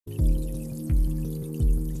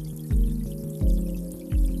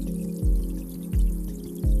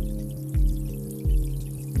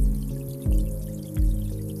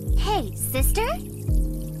sister?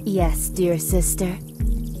 Yes, dear sister.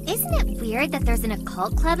 Isn't it weird that there's an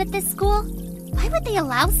occult club at this school? Why would they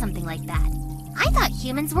allow something like that? I thought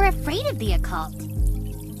humans were afraid of the occult.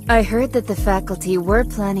 I heard that the faculty were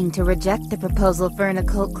planning to reject the proposal for an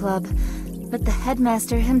occult club, but the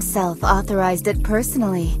headmaster himself authorized it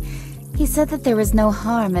personally. He said that there was no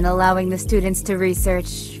harm in allowing the students to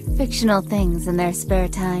research fictional things in their spare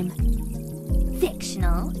time.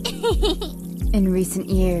 Fictional? In recent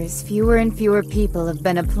years, fewer and fewer people have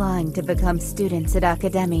been applying to become students at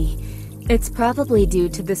Academy. It's probably due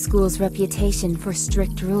to the school's reputation for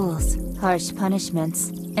strict rules, harsh punishments,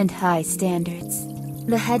 and high standards.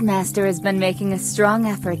 The headmaster has been making a strong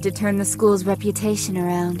effort to turn the school's reputation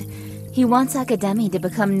around. He wants Academy to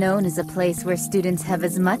become known as a place where students have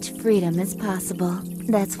as much freedom as possible.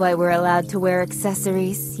 That's why we're allowed to wear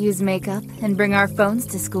accessories, use makeup, and bring our phones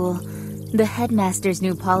to school. The headmaster's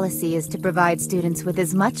new policy is to provide students with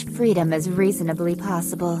as much freedom as reasonably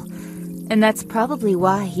possible. And that's probably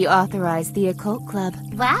why he authorized the occult club.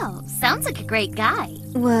 Wow, sounds like a great guy.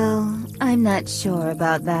 Well, I'm not sure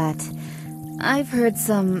about that. I've heard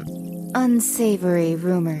some unsavory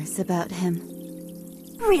rumors about him.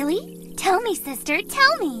 Really? Tell me, sister,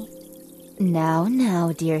 tell me.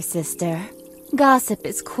 Now, dear sister. Gossip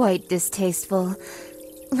is quite distasteful.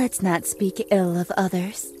 Let's not speak ill of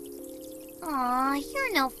others. Aw,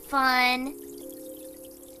 you're no fun.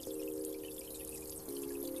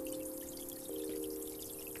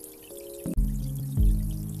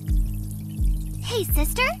 Hey,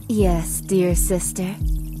 sister? Yes, dear sister.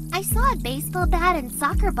 I saw a baseball bat and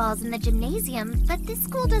soccer balls in the gymnasium, but this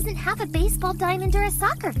school doesn't have a baseball diamond or a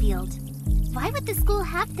soccer field. Why would the school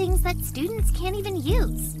have things that students can't even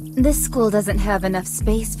use? This school doesn't have enough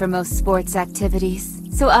space for most sports activities,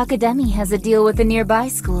 so Academy has a deal with a nearby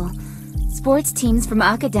school. Sports teams from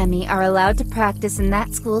Academy are allowed to practice in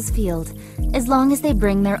that school's field, as long as they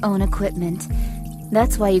bring their own equipment.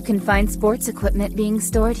 That's why you can find sports equipment being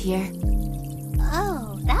stored here.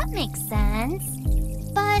 Oh, that makes sense.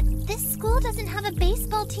 But this school doesn't have a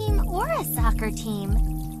baseball team or a soccer team.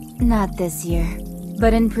 Not this year,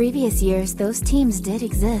 but in previous years, those teams did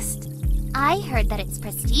exist. I heard that it's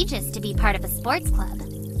prestigious to be part of a sports club.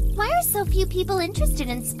 Why are so few people interested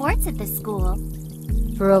in sports at this school?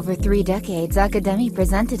 For over 3 decades, Academy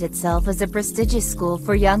presented itself as a prestigious school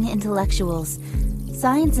for young intellectuals.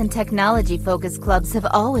 Science and technology-focused clubs have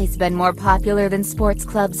always been more popular than sports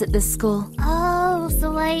clubs at this school. Oh,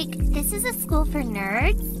 so this is a school for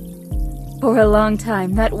nerds? For a long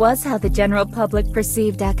time, that was how the general public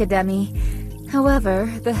perceived Academy. However,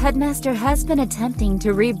 the headmaster has been attempting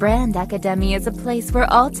to rebrand Academy as a place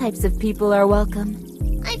where all types of people are welcome.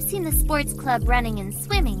 I've seen the sports club running and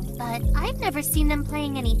swimming, but I've never seen them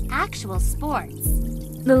playing any actual sports.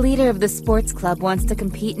 The leader of the sports club wants to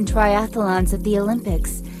compete in triathlons at the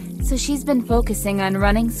Olympics, so she's been focusing on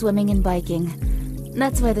running, swimming, and biking.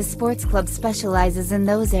 That's why the sports club specializes in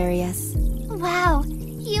those areas. Wow,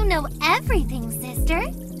 you know everything, sister.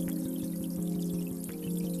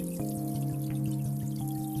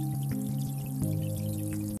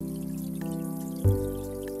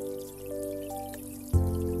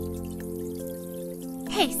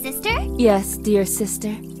 Hey, sister? Yes, dear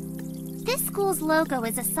sister. This school's logo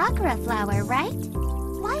is a sakura flower, right?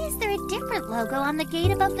 Why is there a different logo on the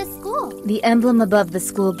gate above the school? The emblem above the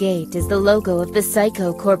school gate is the logo of the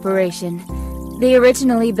Psycho Corporation. They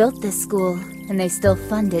originally built this school, and they still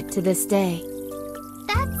fund it to this day.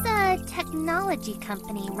 That's a technology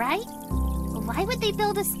company, right? Why would they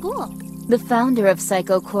build a school? The founder of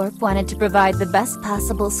Psycho Corp wanted to provide the best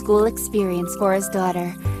possible school experience for his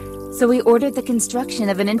daughter, so he ordered the construction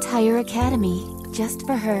of an entire academy, just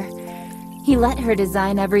for her. He let her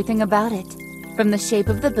design everything about it, from the shape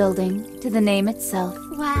of the building to the name itself.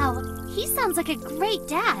 Wow, he sounds like a great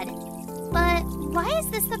dad. But why is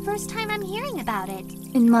this the first time I'm hearing about it?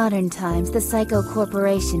 In modern times, the Psycho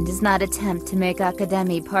Corporation does not attempt to make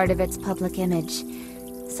Academy part of its public image.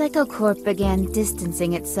 Psycho Corp began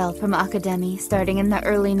distancing itself from Academy starting in the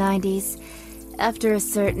early 90s, after a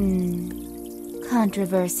certain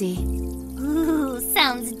controversy. Ooh,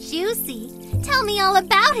 sounds juicy. Tell me all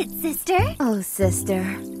about it, sister. Oh, sister,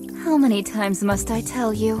 how many times must I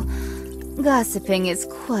tell you? Gossiping is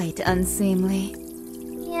quite unseemly.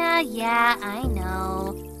 Yeah, I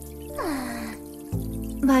know.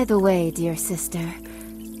 By the way, dear sister,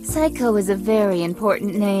 Psycho is a very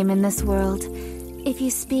important name in this world. If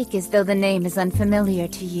you speak as though the name is unfamiliar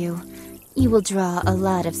to you, you will draw a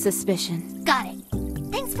lot of suspicion. Got it.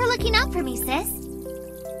 Thanks for looking out for me, sis.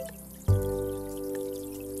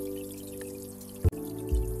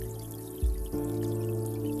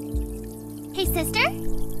 Hey, sister?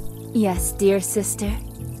 Yes, dear sister.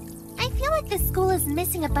 I feel like this school is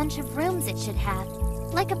missing a bunch of rooms it should have.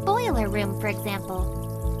 Like a boiler room, for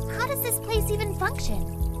example. How does this place even function?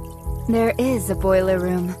 There is a boiler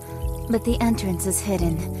room, but the entrance is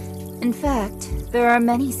hidden. In fact, there are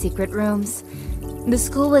many secret rooms. The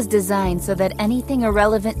school was designed so that anything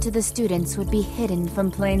irrelevant to the students would be hidden from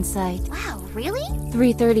plain sight. Wow, really?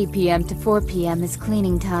 3:30 p.m. to 4 p.m. is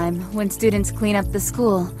cleaning time, when students clean up the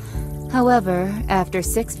school. However, after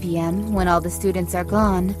 6 p.m., when all the students are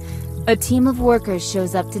gone, a team of workers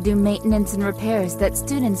shows up to do maintenance and repairs that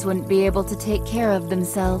students wouldn't be able to take care of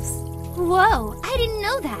themselves. Whoa, I didn't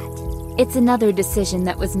know that. It's another decision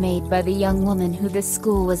that was made by the young woman who this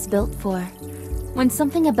school was built for. When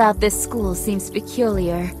something about this school seems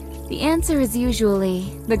peculiar, the answer is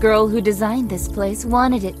usually the girl who designed this place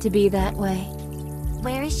wanted it to be that way.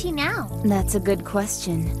 Where is she now? That's a good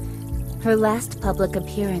question. Her last public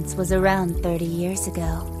appearance was around 30 years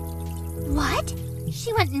ago. What?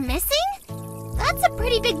 She went missing? That's a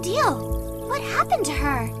pretty big deal. What happened to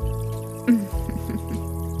her?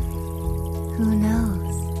 Who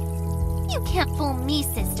knows? You can't fool me,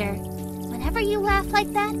 sister. Whenever you laugh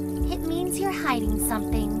like that, it means you're hiding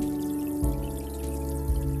something.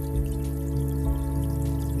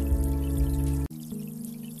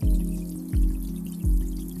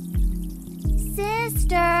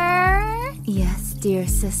 Sister? Yes, dear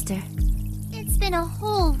sister. It's been a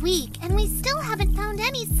whole week, and we still haven't found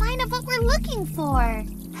any sign of what we're looking for.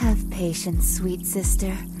 Have patience, sweet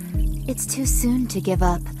sister. It's too soon to give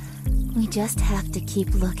up. We just have to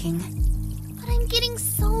keep looking. But I'm getting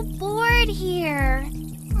so bored here.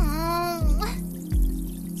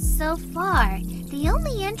 So far, the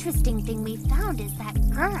only interesting thing we've found is that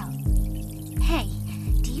girl. Hey,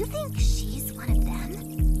 do you think she's one of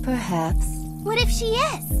them? Perhaps. What if she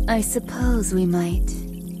is? I suppose we might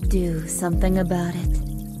do something about it.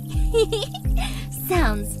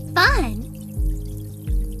 Sounds fun.